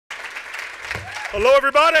Hello,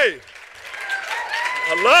 everybody.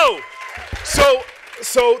 Hello.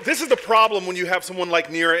 So this is the problem when you have someone like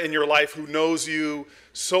Neera in your life who knows you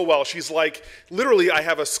so well. She's like, literally, I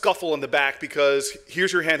have a scuffle in the back because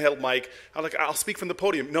here's your handheld mic. I'm like, I'll speak from the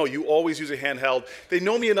podium. No, you always use a handheld. They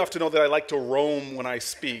know me enough to know that I like to roam when I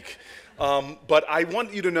speak. But I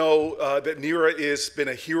want you to know that Neera has been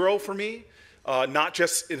a hero for me, not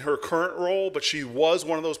just in her current role, but she was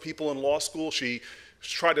one of those people in law school. She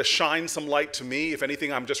tried to shine some light to me. If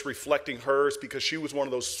anything, I'm just reflecting hers because she was one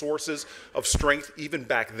of those sources of strength even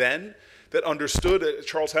back then that understood.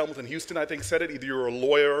 Charles Hamilton Houston, I think, said it. Either you're a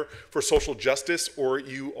lawyer for social justice or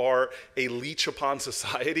you are a leech upon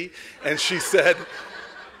society. And she said,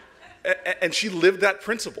 and she lived that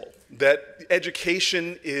principle, that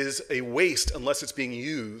education is a waste unless it's being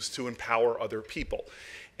used to empower other people.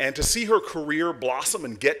 And to see her career blossom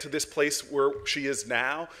and get to this place where she is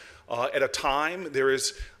now, at a time, there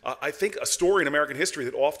is, I think, a story in American history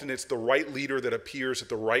that often it's the right leader that appears at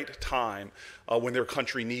the right time when their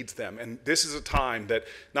country needs them. And this is a time that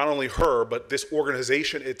not only her, but this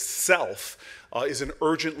organization itself is an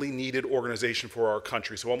urgently needed organization for our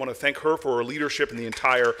country. So I want to thank her for her leadership and the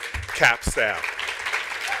entire CAP staff.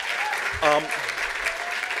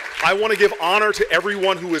 I want to give honor to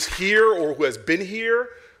everyone who is here or who has been here.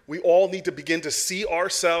 We all need to begin to see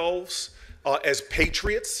ourselves as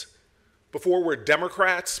patriots. Before we're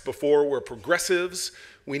Democrats, before we're progressives,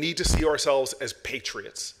 we need to see ourselves as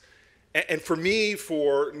patriots. And for me,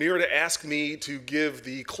 for Neera to ask me to give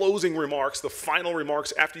the closing remarks, the final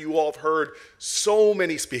remarks, after you all have heard so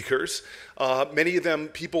many speakers, many of them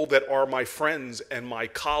people that are my friends and my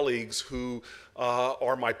colleagues who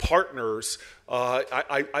are my partners,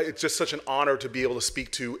 it's just such an honor to be able to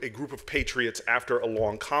speak to a group of patriots after a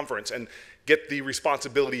long conference and get the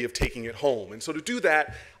responsibility of taking it home. And so to do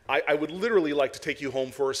that, I would literally like to take you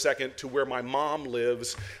home for a second to where my mom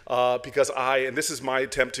lives because and this is my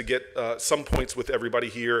attempt to get some points with everybody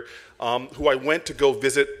here, who I went to go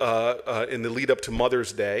visit in the lead up to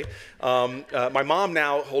Mother's Day. My mom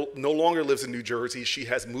now no longer lives in New Jersey. She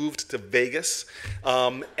has moved to Vegas.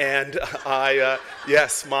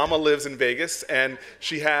 Yes, Mama lives in Vegas, and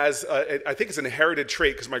she has, I think it's an inherited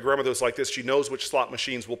trait because my grandmother was like this. She knows which slot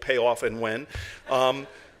machines will pay off and when.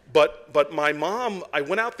 But my mom, I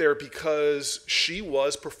went out there because she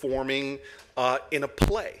was performing in a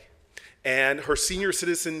play. And her senior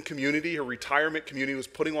citizen community, her retirement community was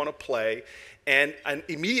putting on a play. And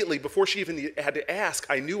immediately, before she even had to ask,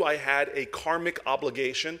 I knew I had a karmic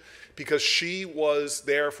obligation because she was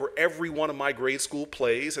there for every one of my grade school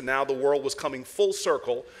plays. And now the world was coming full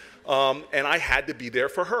circle. And I had to be there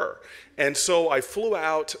for her. And so I flew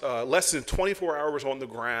out less than 24 hours on the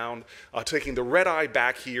ground, taking the red eye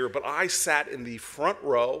back here, but I sat in the front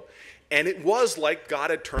row, and it was like God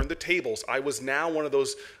had turned the tables. I was now one of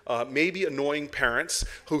those maybe annoying parents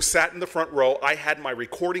who sat in the front row. I had my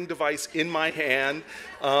recording device in my hand,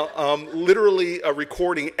 literally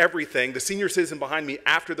recording everything. The senior citizen behind me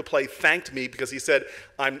after the play thanked me because he said,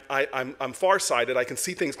 I'm farsighted. I can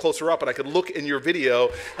see things closer up, and I could look in your video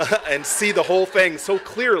and see the whole thing so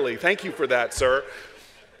clearly. Thank you for that, sir.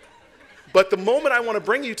 But the moment I want to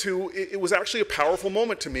bring you to, it was actually a powerful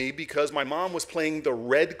moment to me because my mom was playing the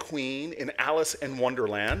Red Queen in Alice in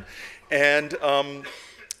Wonderland. And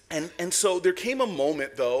so there came a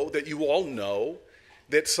moment, though, that you all know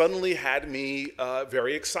that suddenly had me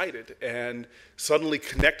very excited and suddenly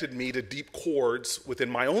connected me to deep chords within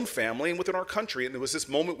my own family and within our country. And there was this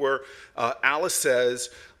moment where Alice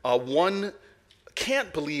says, one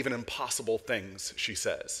can't believe in impossible things, she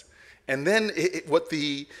says. And then what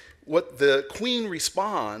the Queen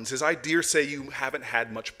responds is, I dare say you haven't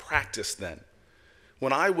had much practice then.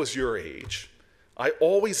 When I was your age, I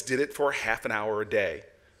always did it for a half an hour a day.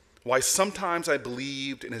 Why, sometimes I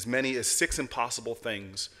believed in as many as 6 impossible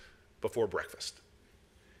things before breakfast.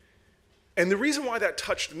 And the reason why that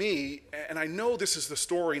touched me, and I know this is the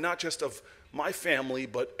story not just of my family,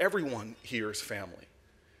 but everyone here's family,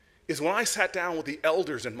 is when I sat down with the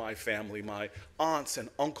elders in my family, my aunts and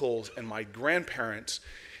uncles and my grandparents,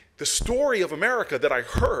 the story of America that I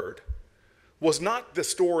heard was not the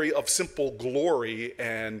story of simple glory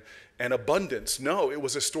and abundance. No, it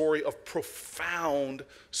was a story of profound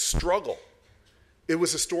struggle. It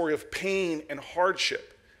was a story of pain and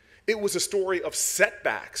hardship. It was a story of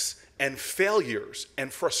setbacks and failures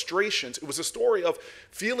and frustrations. It was a story of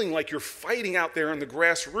feeling like you're fighting out there in the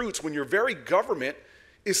grassroots when your very government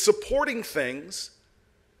is supporting things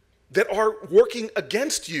that are working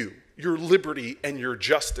against you, your liberty and your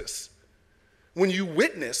justice. When you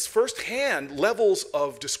witness firsthand levels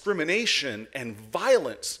of discrimination and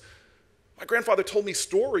violence, My grandfather told me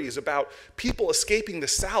stories about people escaping the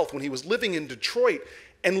South when he was living in Detroit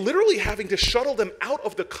and literally having to shuttle them out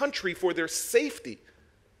of the country for their safety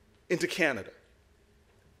into Canada.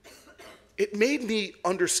 It made me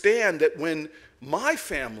understand that when my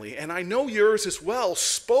family, and I know yours as well,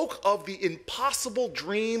 spoke of the impossible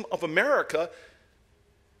dream of America,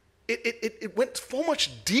 it went so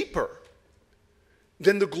much deeper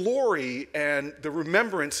than the glory and the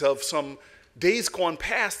remembrance of some days gone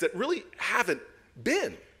past that really haven't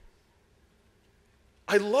been.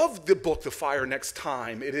 I love the book, The Fire Next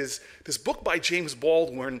Time. It is this book by James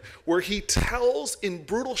Baldwin where he tells in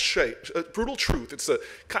brutal truth. It's a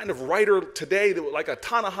kind of writer today, that like a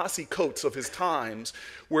Ta-Nehisi Coates of his times,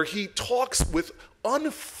 where he talks with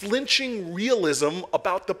unflinching realism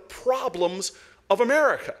about the problems of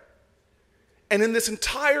America. And in this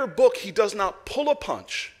entire book, he does not pull a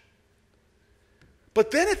punch.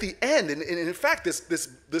 But then at the end, and in fact,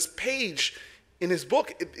 this page in his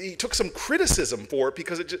book, he took some criticism for it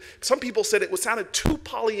because some people said it sounded too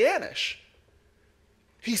Pollyannish.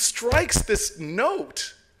 He strikes this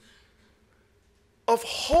note of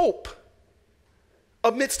hope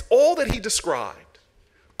amidst all that he described,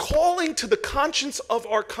 calling to the conscience of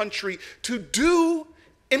our country to do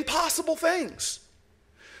impossible things.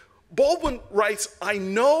 Baldwin writes, I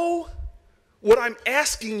know what I'm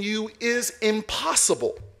asking you is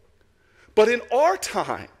impossible, but in our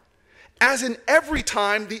time, as in every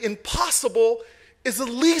time, the impossible is the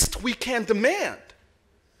least we can demand.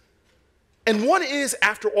 And one is,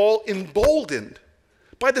 after all, emboldened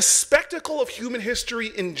by the spectacle of human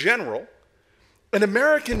history in general, and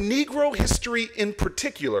American Negro history in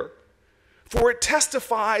particular, for it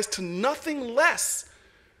testifies to nothing less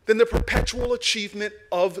than the perpetual achievement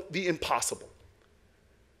of the impossible.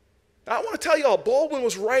 Now, I want to tell you all, Baldwin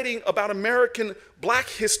was writing about American black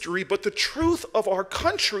history, but the truth of our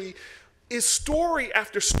country is story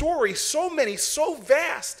after story, so many, so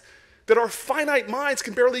vast, that our finite minds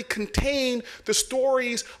can barely contain the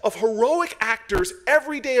stories of heroic actors,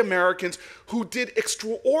 everyday Americans, who did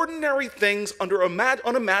extraordinary things under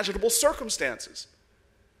unimaginable circumstances.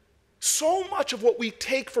 So much of what we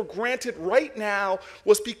take for granted right now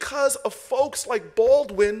was because of folks like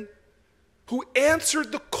Baldwin who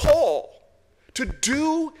answered the call to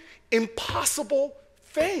do impossible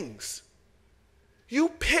things. You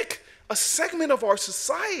pick a segment of our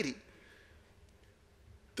society,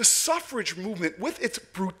 the suffrage movement with its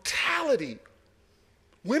brutality,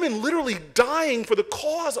 women literally dying for the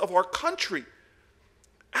cause of our country,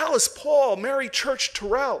 Alice Paul, Mary Church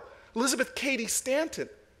Terrell, Elizabeth Cady Stanton,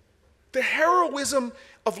 the heroism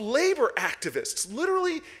of labor activists,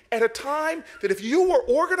 literally at a time that if you were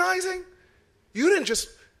organizing, you didn't just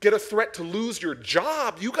get a threat to lose your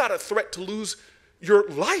job, you got a threat to lose your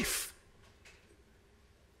life.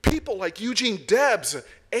 People like Eugene Debs,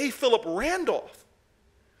 A. Philip Randolph,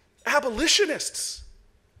 abolitionists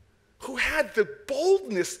who had the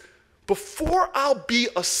boldness, before I'll be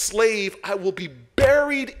a slave, I will be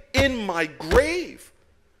buried in my grave.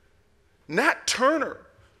 Nat Turner,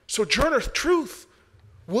 Sojourner Truth,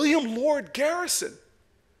 William Lord Garrison,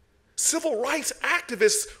 civil rights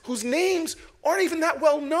activists whose names aren't even that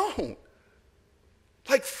well known,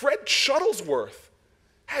 like Fred Shuttlesworth,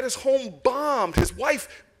 had his home bombed, his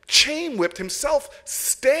wife chain whipped, himself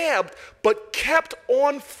stabbed, but kept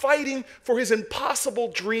on fighting for his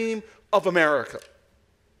impossible dream of America.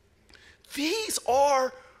 These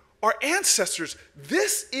are our ancestors.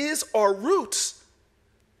 This is our roots.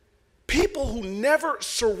 People who never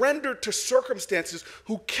surrendered to circumstances,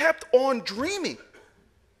 who kept on dreaming.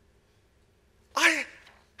 I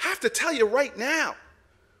have to tell you right now,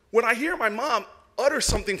 when I hear my mom utter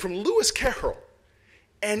something from Lewis Carroll,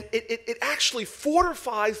 and it actually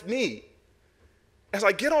fortifies me as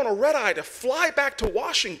I get on a red eye to fly back to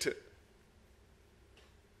Washington.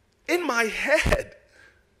 In my head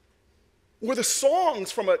were the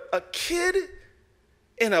songs from a kid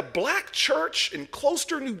in a black church in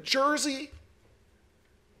Closter, New Jersey,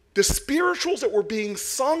 the spirituals that were being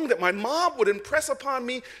sung that my mom would impress upon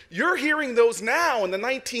me. You're hearing those now in the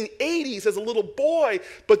 1980s as a little boy,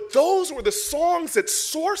 but those were the songs that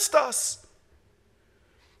sourced us.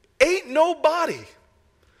 Ain't nobody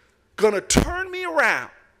gonna turn me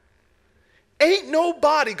around. Ain't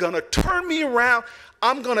nobody gonna turn me around.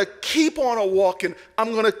 I'm gonna keep on a walking.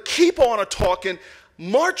 I'm gonna keep on a talking,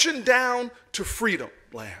 marching down to freedom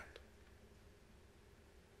land.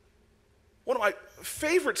 One of my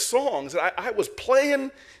favorite songs that I was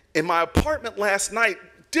playing in my apartment last night,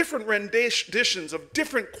 different renditions of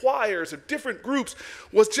different choirs, of different groups,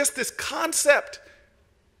 was just this concept.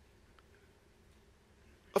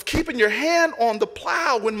 of keeping your hand on the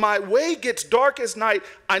plow. When my way gets dark as night,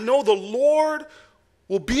 I know the Lord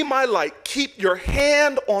will be my light. Keep your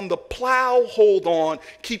hand on the plow, hold on.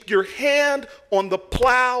 Keep your hand on the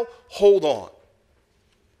plow, hold on.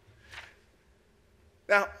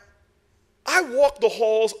 Now, I walk the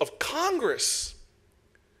halls of Congress.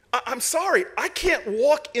 I'm sorry, I can't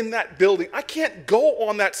walk in that building. I can't go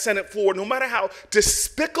on that Senate floor, no matter how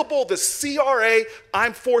despicable the CRA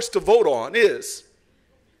I'm forced to vote on is.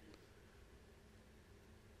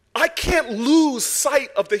 I can't lose sight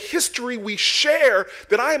of the history we share,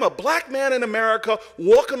 that I am a black man in America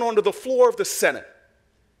walking onto the floor of the Senate.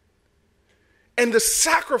 And the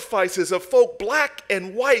sacrifices of folk, black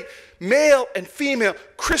and white, male and female,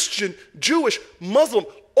 Christian, Jewish, Muslim,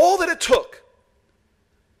 all that it took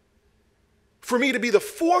for me to be the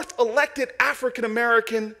fourth elected African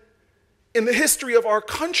American in the history of our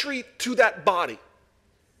country to that body.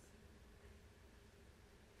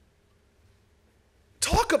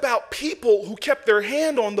 Talk about people who kept their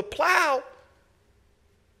hand on the plow.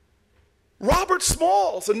 Robert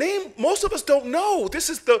Smalls, a name most of us don't know. This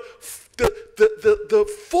is the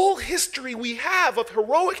full history we have of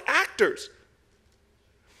heroic actors.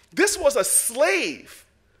 This was a slave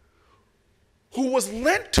who was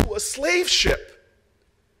lent to a slave ship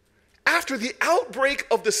after the outbreak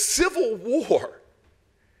of the Civil War.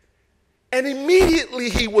 And immediately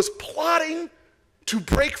he was plotting to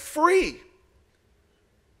break free.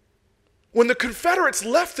 When the Confederates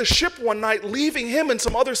left the ship one night, leaving him and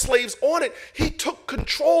some other slaves on it, he took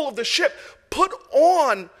control of the ship, put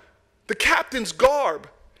on the captain's garb,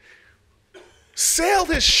 sailed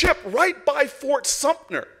his ship right by Fort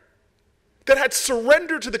Sumter that had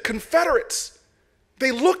surrendered to the Confederates.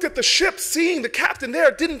 They looked at the ship, seeing the captain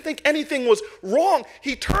there, didn't think anything was wrong.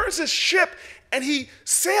 He turns his ship and he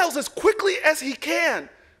sails as quickly as he can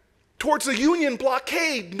towards the Union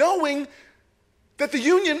blockade, knowing that the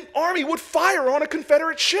Union Army would fire on a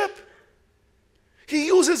Confederate ship. He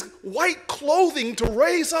uses white clothing to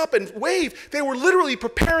raise up and wave. They were literally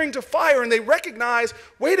preparing to fire, and they recognized,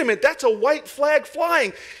 wait a minute, that's a white flag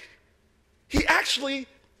flying. He actually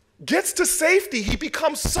gets to safety. He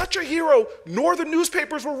becomes such a hero. Northern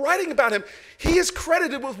newspapers were writing about him. He is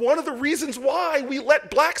credited with one of the reasons why we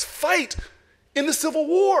let blacks fight in the Civil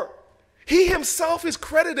War. He himself is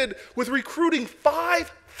credited with recruiting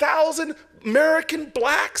 5,000 American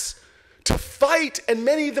blacks to fight, and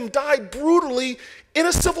many of them died brutally in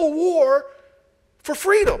a civil war for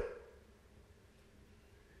freedom.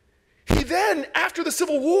 He then, after the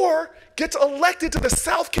Civil War, gets elected to the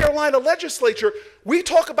South Carolina legislature. We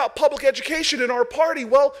talk about public education in our party.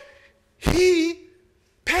 Well, he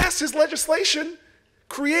passed his legislation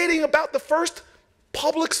creating about the first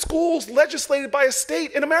public schools legislated by a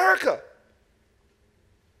state in America.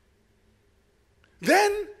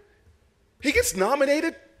 Then he gets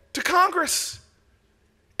nominated to Congress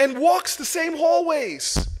and walks the same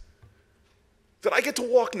hallways that I get to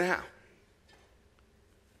walk now.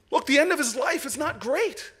 Look, the end of his life is not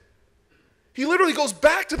great. He literally goes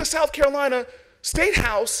back to the South Carolina State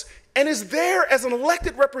House and is there as an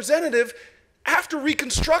elected representative after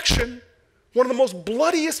Reconstruction, one of the most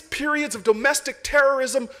bloodiest periods of domestic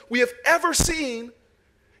terrorism we have ever seen.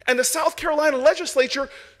 And the South Carolina legislature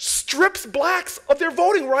strips blacks of their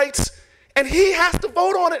voting rights, and he has to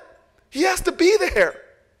vote on it. He has to be there.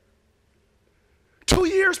 2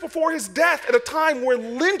 years before his death, at a time where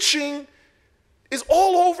lynching is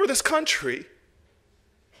all over this country,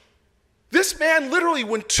 this man literally,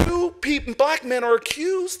 when two black men are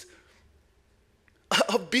accused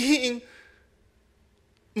of being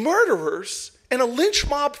murderers and a lynch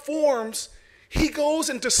mob forms, he goes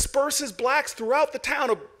and disperses blacks throughout the town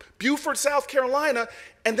of Beaufort, South Carolina,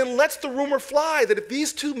 and then lets the rumor fly that if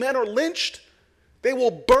these two men are lynched, they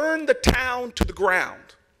will burn the town to the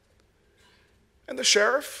ground. And the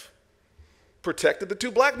sheriff protected the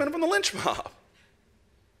two black men from the lynch mob.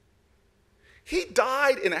 He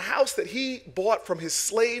died in a house that he bought from his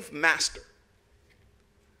slave master.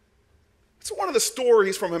 It's one of the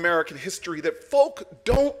stories from American history that folk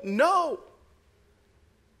don't know.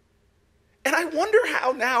 And I wonder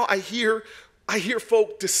how now I hear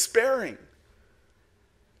folk despairing.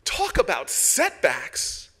 Talk about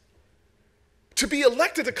setbacks. To be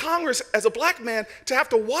elected to Congress as a black man, to have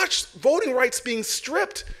to watch voting rights being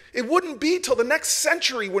stripped, it wouldn't be till the next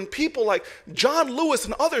century when people like John Lewis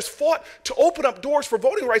and others fought to open up doors for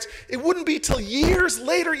voting rights. It wouldn't be till years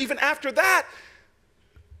later, even after that,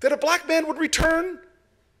 that a black man would return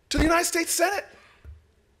to the United States Senate.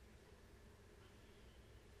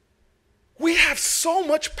 We have so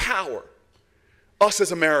much power, us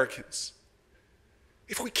as Americans.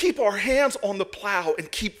 if we keep our hands on the plow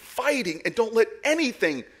and keep fighting and don't let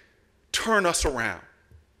anything turn us around.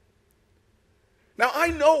 Now, I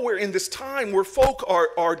know we're in this time where folk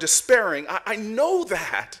are despairing. I know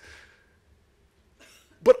that.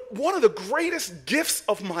 But one of the greatest gifts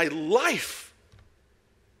of my life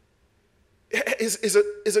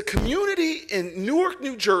is a community in Newark,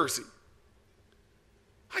 New Jersey.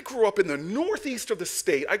 I grew up in the northeast of the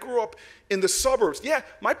state. I grew up in the suburbs. Yeah,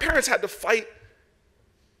 my parents had to fight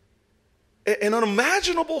an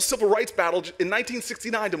unimaginable civil rights battle in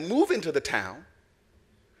 1969 to move into the town,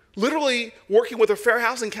 literally working with a fair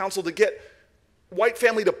housing council to get white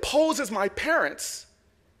family to pose as my parents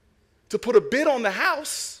to put a bid on the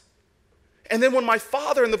house. And then when my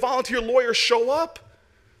father and the volunteer lawyers show up,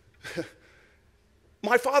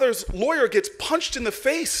 my father's lawyer gets punched in the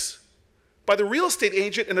face by the real estate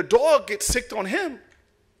agent and a dog gets sicked on him.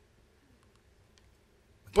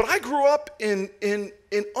 But I grew up in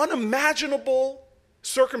unimaginable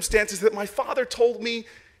circumstances that my father told me,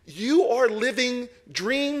 you are living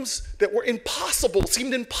dreams that were impossible,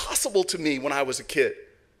 seemed impossible to me when I was a kid.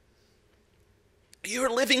 You're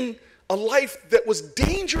living a life that was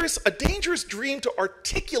dangerous, a dangerous dream to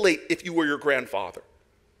articulate if you were your grandfather.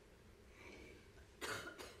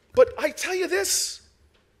 But I tell you this,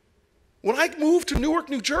 when I moved to Newark,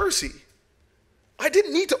 New Jersey, I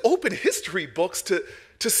didn't need to open history books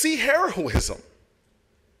to see heroism.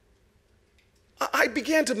 I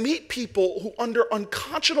began to meet people who, under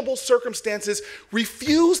unconscionable circumstances,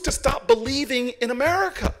 refused to stop believing in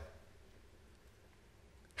America.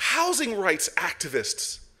 Housing rights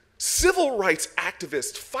activists, civil rights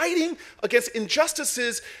activists, fighting against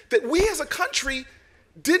injustices that we as a country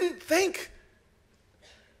didn't think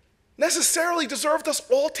necessarily deserved us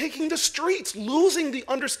all taking the streets, losing the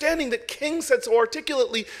understanding that King said so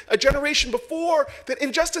articulately a generation before, that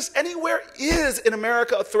injustice anywhere is in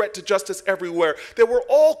America a threat to justice everywhere, that we're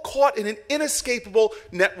all caught in an inescapable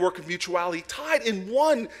network of mutuality, tied in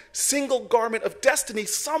one single garment of destiny.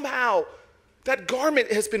 Somehow that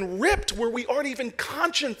garment has been ripped where we aren't even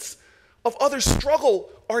conscious of other struggle,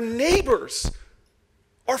 our neighbors,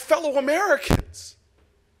 our fellow Americans.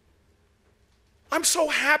 I'm so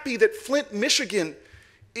happy that Flint, Michigan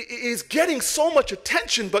is getting so much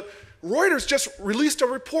attention, but Reuters just released a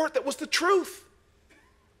report that was the truth.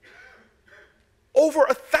 Over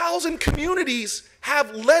 1,000 communities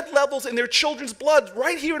have lead levels in their children's blood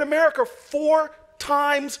right here in America, 4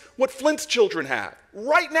 times what Flint's children have,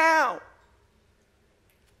 right now.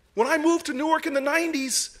 When I moved to Newark in the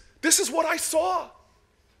 90s, this is what I saw.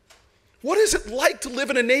 What is it like to live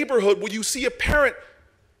in a neighborhood where you see a parent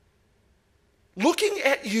looking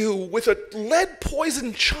at you with a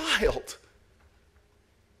lead-poisoned child?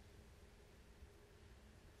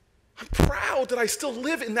 I'm proud that I still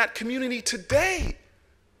live in that community today.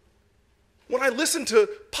 When I listen to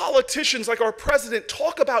politicians like our president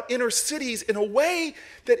talk about inner cities in a way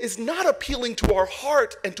that is not appealing to our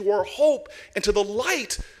heart and to our hope and to the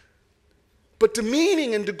light, but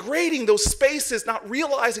demeaning and degrading those spaces, not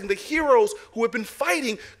realizing the heroes who have been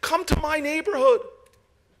fighting, come to my neighborhood.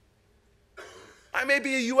 I may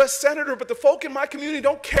be a U.S. senator, but the folk in my community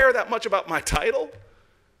don't care that much about my title.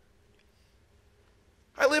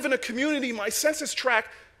 I live in a community, my census tract,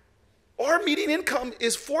 our median income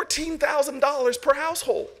is $14,000 per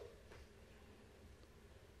household.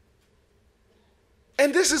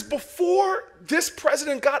 And this is before this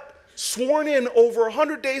president got sworn in over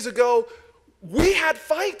 100 days ago. We had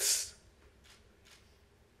fights.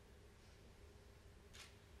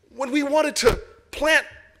 When we wanted to plant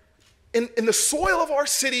in the soil of our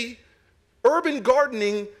city, urban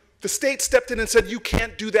gardening, the state stepped in and said, you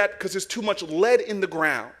can't do that because there's too much lead in the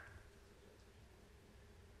ground.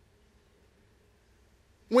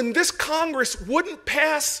 When this Congress wouldn't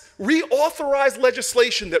pass reauthorized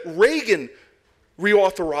legislation that Reagan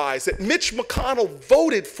reauthorized, that Mitch McConnell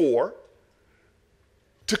voted for,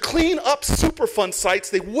 to clean up Superfund sites,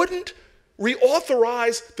 they wouldn't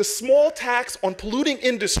reauthorize the small tax on polluting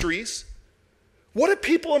industries. What do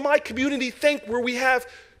people in my community think where we have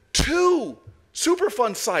 2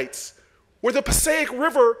 Superfund sites where the Passaic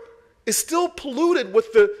River is still polluted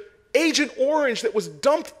with the Agent Orange that was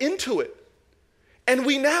dumped into it? And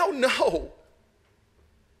we now know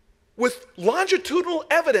with longitudinal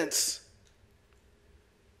evidence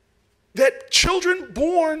that children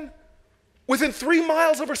born within 3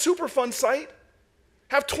 miles of a Superfund site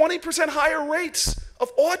have 20% higher rates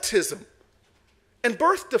of autism and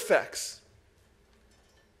birth defects.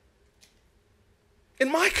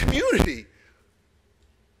 In my community,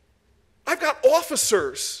 I've got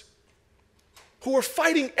officers who are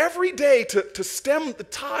fighting every day to stem the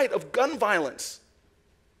tide of gun violence.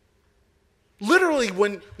 Literally,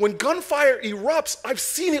 when gunfire erupts, I've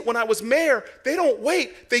seen it when I was mayor, they don't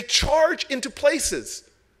wait. They charge into places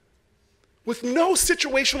with no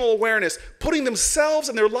situational awareness, putting themselves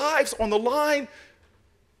and their lives on the line,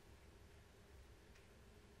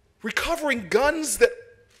 recovering guns that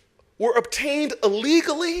were obtained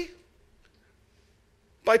illegally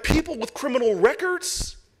by people with criminal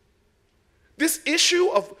records. This issue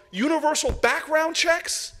of universal background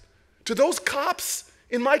checks to those cops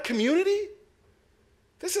in my community,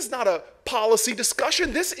 this is not a policy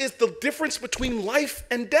discussion. This is the difference between life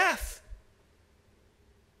and death.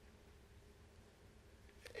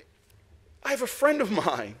 I have a friend of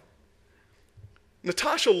mine,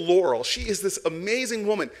 Natasha Laurel. She is this amazing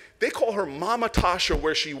woman. They call her Mama Tasha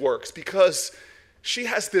where she works because she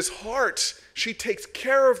has this heart. She takes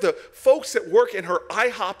care of the folks that work in her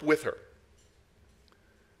IHOP with her.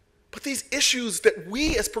 But these issues that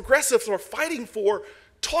we as progressives are fighting for,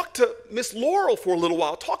 talk to Miss Laurel for a little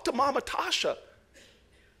while. Talk to Mama Tasha.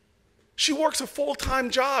 She works a full-time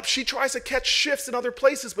job. She tries to catch shifts in other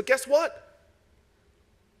places, but guess what?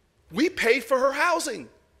 We pay for her housing.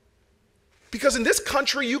 Because in this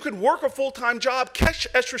country, you can work a full-time job, catch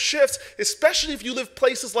extra shifts, especially if you live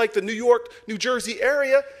places like the New York, New Jersey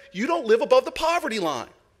area. You don't live above the poverty line.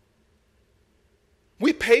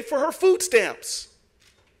 We pay for her food stamps.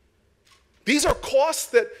 These are costs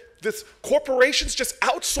that this corporations just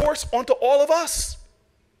outsource onto all of us.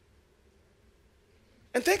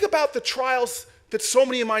 And think about the trials that so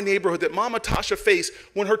many in my neighborhood, that Mama Tasha face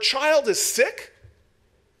when her child is sick.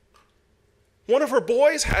 One of her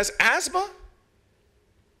boys has asthma.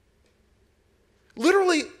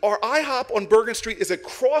 Literally, our IHOP on Bergen Street is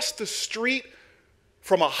across the street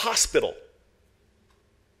from a hospital.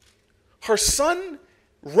 Her son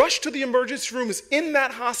rushed to the emergency room, is in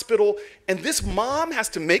that hospital, and this mom has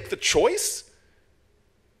to make the choice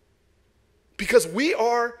because we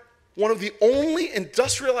are one of the only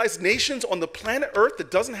industrialized nations on the planet Earth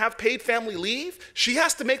that doesn't have paid family leave. She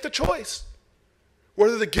has to make the choice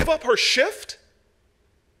whether to give up her shift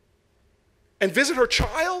and visit her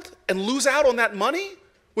child and lose out on that money,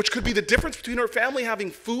 which could be the difference between her family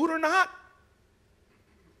having food or not,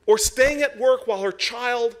 or staying at work while her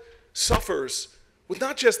child suffers with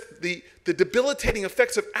not just the debilitating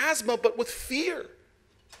effects of asthma, but with fear.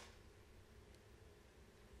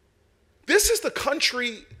 This is the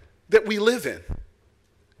country that we live in.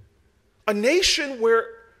 A nation where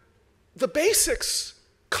the basics,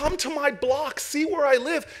 come to my block, see where I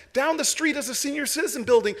live. Down the street is a senior citizen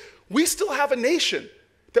building. We still have a nation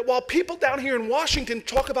that while people down here in Washington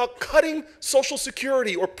talk about cutting Social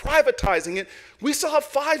Security or privatizing it, we still have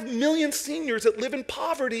 5 million seniors that live in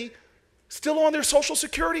poverty still on their Social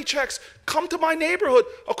Security checks. Come to my neighborhood.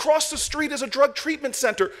 Across the street is a drug treatment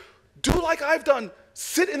center. Do like I've done.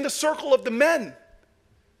 Sit in the circle of the men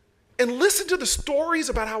and listen to the stories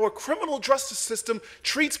about how a criminal justice system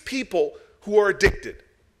treats people who are addicted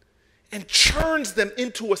and churns them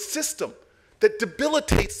into a system that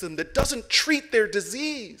debilitates them, that doesn't treat their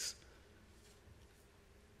disease.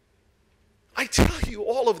 I tell you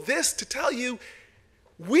all of this to tell you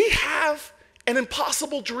we have an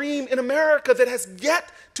impossible dream in America that has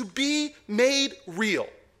yet to be made real.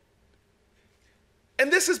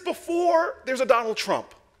 And this is before there's a Donald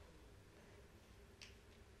Trump.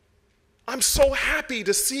 I'm so happy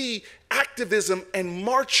to see activism and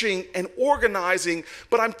marching and organizing,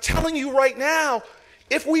 but I'm telling you right now,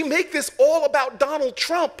 if we make this all about Donald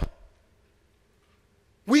Trump,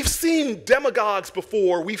 we've seen demagogues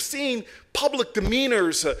before. We've seen public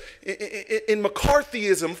demeanors in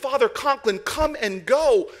McCarthyism. Father Conklin, come and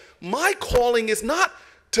go. My calling is not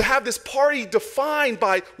to have this party defined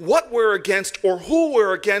by what we're against or who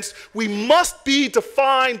we're against. We must be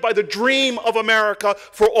defined by the dream of America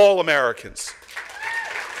for all Americans.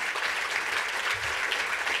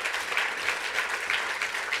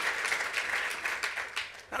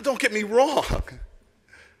 Now, don't get me wrong.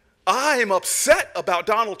 I'm upset about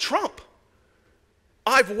Donald Trump.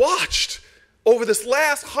 I've watched over this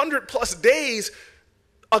last 100+ days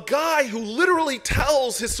a guy who literally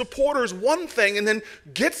tells his supporters one thing and then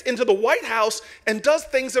gets into the White House and does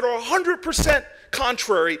things that are 100%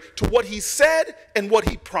 contrary to what he said and what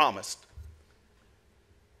he promised.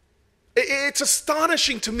 It's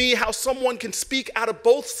astonishing to me how someone can speak out of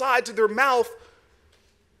both sides of their mouth.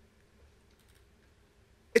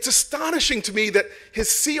 It's astonishing to me that his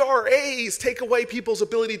CRAs take away people's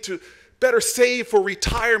ability to better save for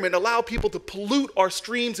retirement, allow people to pollute our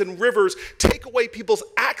streams and rivers, take away people's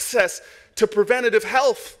access to preventative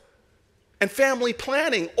health. and family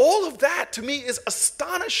planning. All of that to me is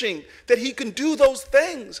astonishing that he can do those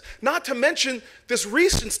things. Not to mention this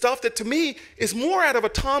recent stuff that to me is more out of a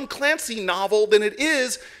Tom Clancy novel than it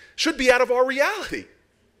should be out of our reality.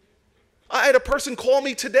 I had a person call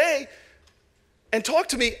me today and talk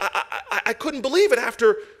to me. I couldn't believe it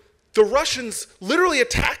after the Russians literally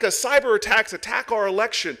attack us, cyber attacks, attack our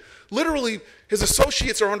election. Literally, his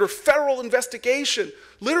associates are under federal investigation.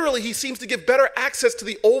 Literally, he seems to give better access to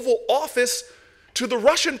the Oval Office to the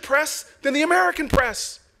Russian press than the American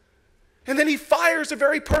press. And then he fires the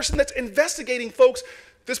very person that's investigating folks.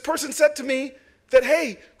 This person said to me that,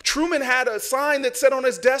 hey, Truman had a sign that said on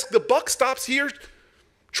his desk, the buck stops here.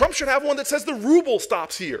 Trump should have one that says the ruble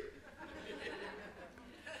stops here.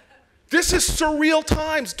 This is surreal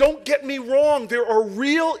times. Don't get me wrong. There are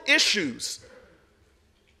real issues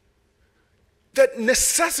that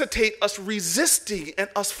necessitate us resisting and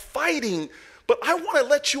us fighting. But I want to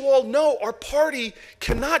let you all know our party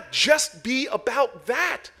cannot just be about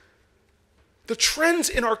that. The trends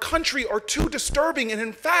in our country are too disturbing. And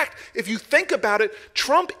in fact, if you think about it,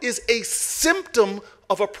 Trump is a symptom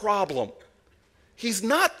of a problem. He's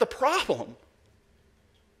not the problem.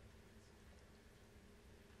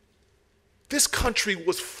 This country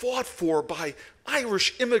was fought for by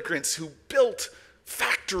Irish immigrants who built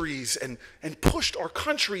factories and pushed our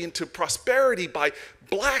country into prosperity, by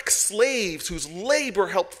black slaves whose labor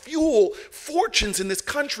helped fuel fortunes in this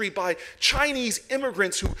country, by Chinese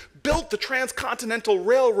immigrants who built the transcontinental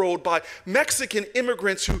railroad, by Mexican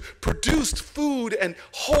immigrants who produced food and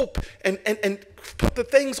hope and put the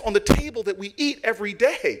things on the table that we eat every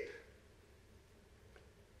day,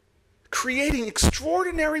 creating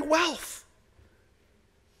extraordinary wealth.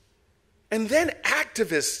 And then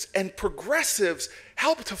activists and progressives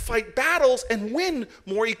help to fight battles and win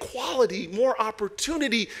more equality, more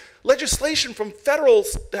opportunity. Legislation from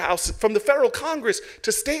the federal Congress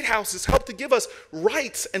to state houses help to give us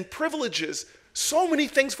rights and privileges. So many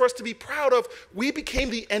things for us to be proud of. We became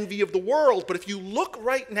the envy of the world. But if you look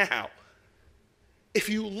right now, if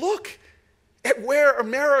you look at where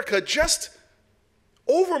America just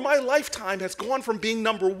over my lifetime has gone from being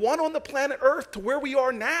number one on the planet Earth to where we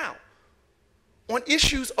are now, on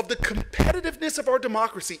issues of the competitiveness of our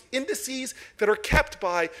democracy, indices that are kept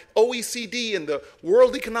by OECD and the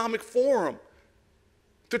World Economic Forum,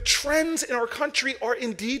 the trends in our country are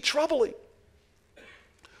indeed troubling.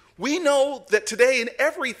 We know that today in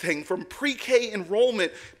everything from pre-K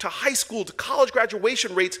enrollment to high school to college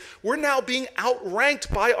graduation rates, we're now being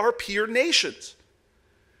outranked by our peer nations.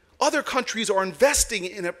 Other countries are investing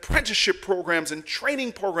in apprenticeship programs and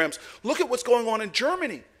training programs. Look at what's going on in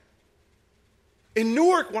Germany. In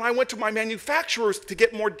Newark, when I went to my manufacturers to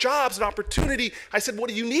get more jobs and opportunity, I said, what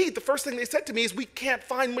do you need? The first thing they said to me is, we can't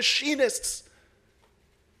find machinists.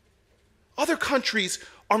 Other countries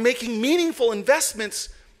are making meaningful investments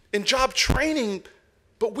in job training,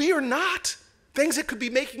 but we are not. Things that could be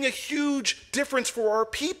making a huge difference for our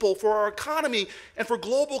people, for our economy, and for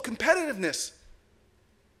global competitiveness.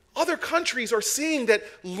 Other countries are seeing that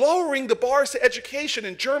lowering the bars to education.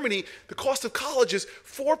 In Germany, the cost of college is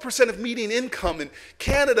 4% of median income. In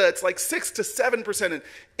Canada, it's like 6 to 7%. In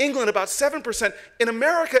England, about 7%. In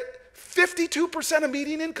America, 52% of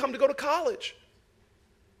median income to go to college.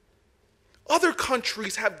 Other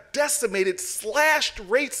countries have decimated, slashed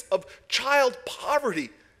rates of child poverty.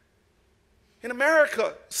 In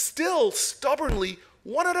America, still stubbornly,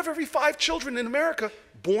 1 out of every 5 children in America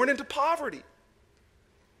born into poverty.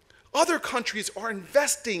 Other countries are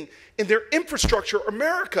investing in their infrastructure.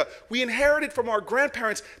 America, we inherited from our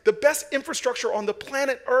grandparents the best infrastructure on the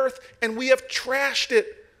planet Earth, and we have trashed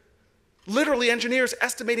it. Literally, engineers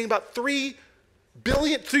estimating about $3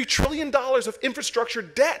 trillion of infrastructure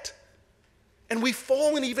debt. And we've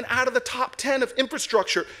fallen even out of the top 10 of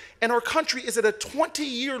infrastructure. And our country is at a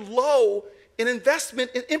 20-year low in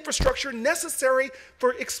investment in infrastructure necessary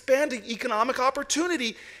for expanding economic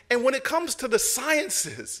opportunity. And when it comes to the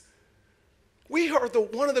sciences, we are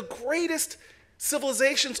one of the greatest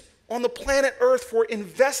civilizations on the planet Earth for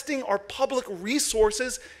investing our public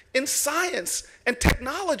resources in science and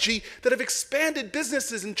technology that have expanded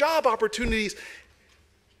businesses and job opportunities.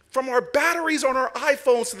 From our batteries on our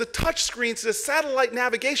iPhones to the touch screens to the satellite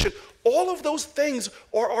navigation, all of those things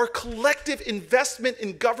are our collective investment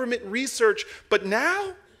in government research. But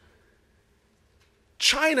now,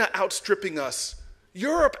 China outstripping us,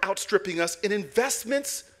 Europe outstripping us in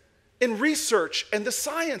investments in research and the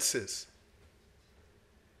sciences.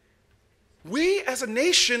 We as a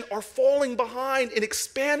nation are falling behind in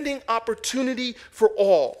expanding opportunity for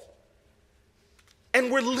all.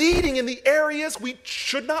 And we're leading in the areas we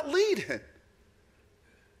should not lead in.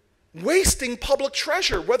 wasting public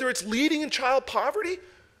treasure, whether it's leading in child poverty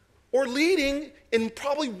or leading in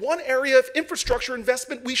probably one area of infrastructure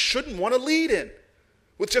investment we shouldn't want to lead in.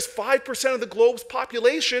 With just 5% of the globe's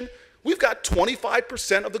population, we've got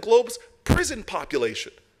 25% of the globe's prison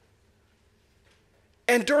population.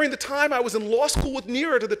 And during the time I was in law school with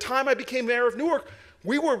Neera, to the time I became mayor of Newark,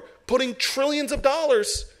 we were putting trillions of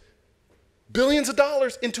dollars, billions of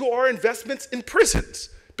dollars into our investments in prisons,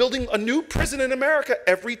 building a new prison in America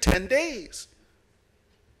every 10 days.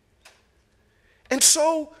 And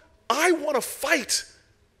so I want to fight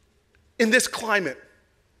in this climate.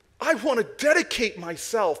 I want to dedicate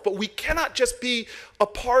myself, but we cannot just be a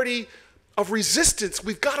party of resistance.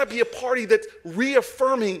 We've got to be a party that's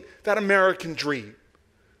reaffirming that American dream.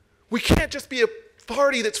 We can't just be a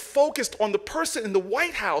party that's focused on the person in the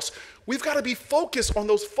White House. We've got to be focused on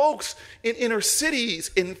those folks in inner cities,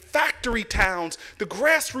 in factory towns, the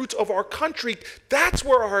grassroots of our country. That's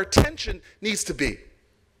where our attention needs to be.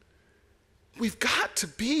 We've got to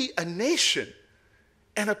be a nation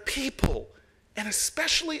and a people, and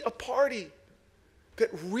especially a party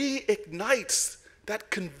that reignites that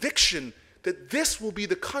conviction that this will be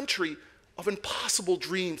the country of impossible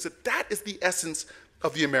dreams, that is the essence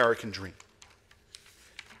of the American dream.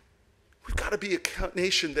 We've got to be a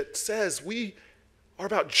nation that says we are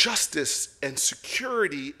about justice and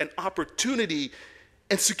security and opportunity,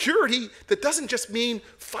 and security that doesn't just mean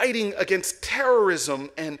fighting against terrorism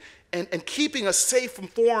and keeping us safe from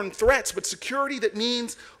foreign threats, but security that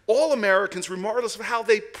means all Americans, regardless of how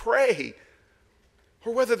they pray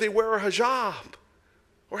or whether they wear a hijab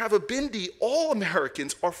or have a bindi, all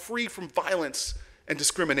Americans are free from violence and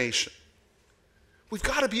discrimination. We've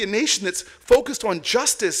got to be a nation that's focused on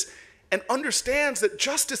justice and understands that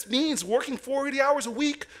justice means working 40 hours a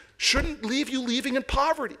week shouldn't leave you leaving in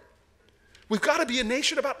poverty. We've got to be a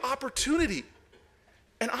nation about opportunity.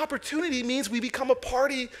 And opportunity means we become a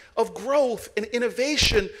party of growth and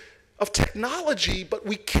innovation, of technology, but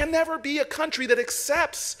we can never be a country that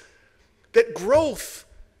accepts that growth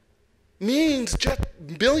means just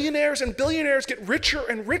millionaires and billionaires get richer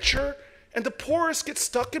and richer, and the poorest get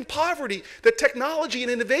stuck in poverty. That technology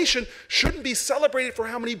and innovation shouldn't be celebrated for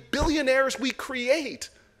how many billionaires we create,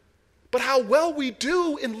 but how well we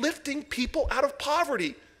do in lifting people out of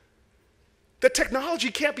poverty. That technology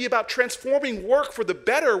can't be about transforming work for the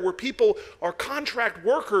better, where people are contract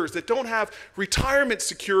workers that don't have retirement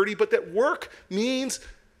security, but that work means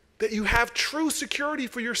that you have true security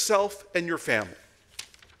for yourself and your family.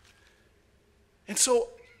 And so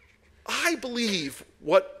I believe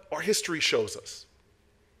what our history shows us,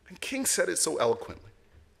 and King said it so eloquently,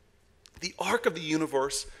 the arc of the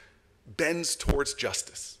universe bends towards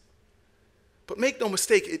justice. But make no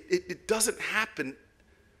mistake, it doesn't happen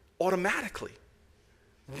automatically.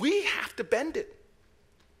 We have to bend it.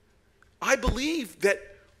 I believe that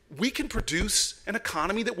we can produce an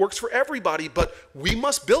economy that works for everybody, but we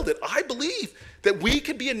must build it. I believe that we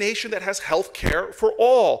can be a nation that has health care for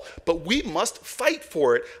all, but we must fight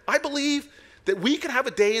for it. I believe that we can have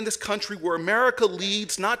a day in this country where America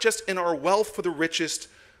leads not just in our wealth for the richest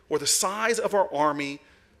or the size of our army,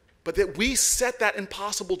 but that we set that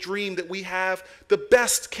impossible dream that we have the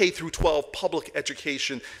best K through 12 public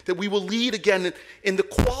education, that we will lead again in the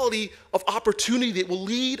quality of opportunity, that will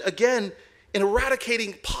lead again in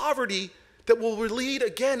eradicating poverty, that will lead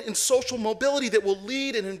again in social mobility, that will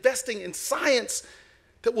lead in investing in science,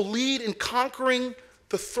 that will lead in conquering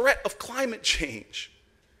the threat of climate change,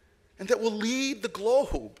 and that will lead the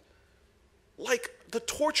globe like the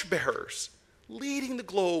torchbearers, leading the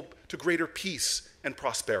globe to greater peace and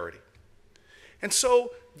prosperity. And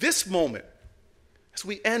so this moment, as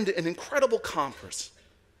we end an incredible conference,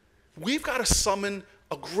 we've got to summon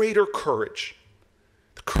a greater courage.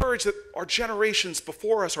 The courage that our generations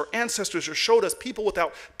before us, our ancestors, have showed us, people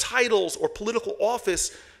without titles or political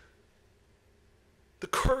office, the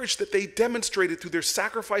courage that they demonstrated through their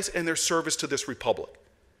sacrifice and their service to this republic.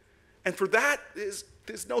 And for that,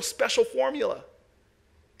 there's no special formula.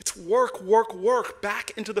 It's work, work, work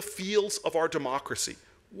back into the fields of our democracy.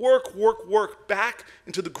 Work, work, work back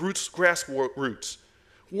into the grassroots.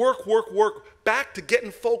 Work, work, work back to getting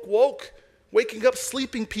folk woke, waking up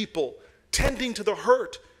sleeping people, tending to the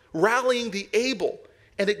hurt, rallying the able,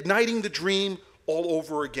 and igniting the dream all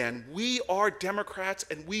over again. We are Democrats,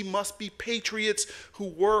 and we must be patriots who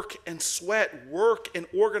work and sweat, work and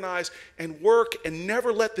organize, and work and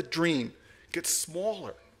never let the dream get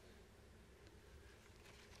smaller.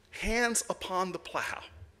 Hands upon the plow.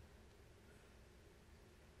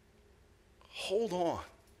 Hold on.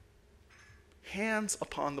 Hands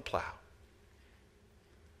upon the plow.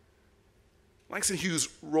 Langston Hughes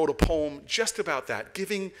wrote a poem just about that,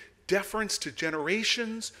 giving deference to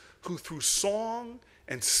generations who through song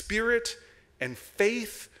and spirit and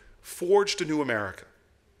faith forged a new America.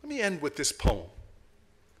 Let me end with this poem.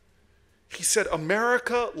 He said,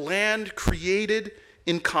 America, land created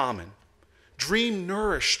in common, dream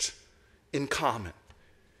nourished in common.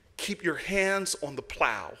 Keep your hands on the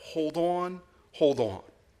plow. Hold on, hold on.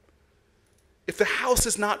 If the house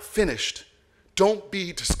is not finished, don't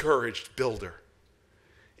be discouraged, builder.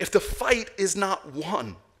 If the fight is not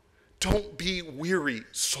won, don't be weary,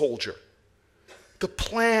 soldier. The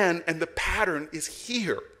plan and the pattern is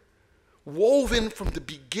here, woven from the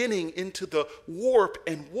beginning into the warp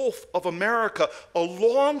and woof of America. A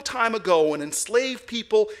long time ago, an enslaved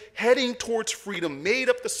people heading towards freedom made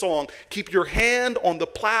up the song, Keep Your Hand on the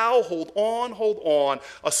Plow, Hold On, Hold On.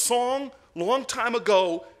 A song, long time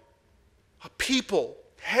ago, a people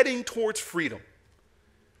heading towards freedom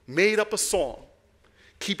made up a song,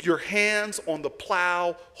 Keep Your Hands on the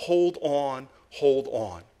Plow, Hold On, Hold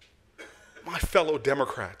On. My fellow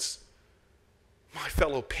Democrats, my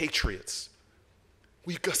fellow patriots,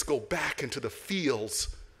 we just go back into the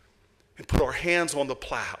fields and put our hands on the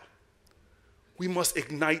plow. We must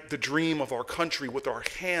ignite the dream of our country with our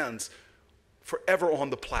hands forever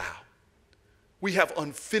on the plow. We have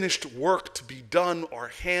unfinished work to be done. Our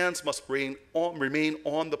hands must remain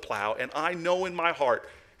on the plow. And I know in my heart,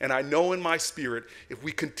 and I know in my spirit, if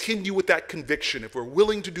we continue with that conviction, if we're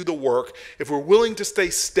willing to do the work, if we're willing to stay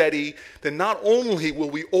steady, then not only will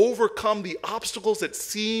we overcome the obstacles that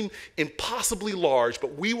seem impossibly large,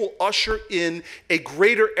 but we will usher in a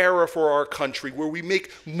greater era for our country where we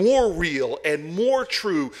make more real and more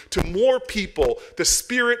true to more people the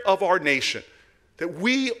spirit of our nation, that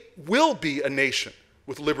we will be a nation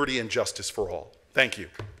with liberty and justice for all. Thank you.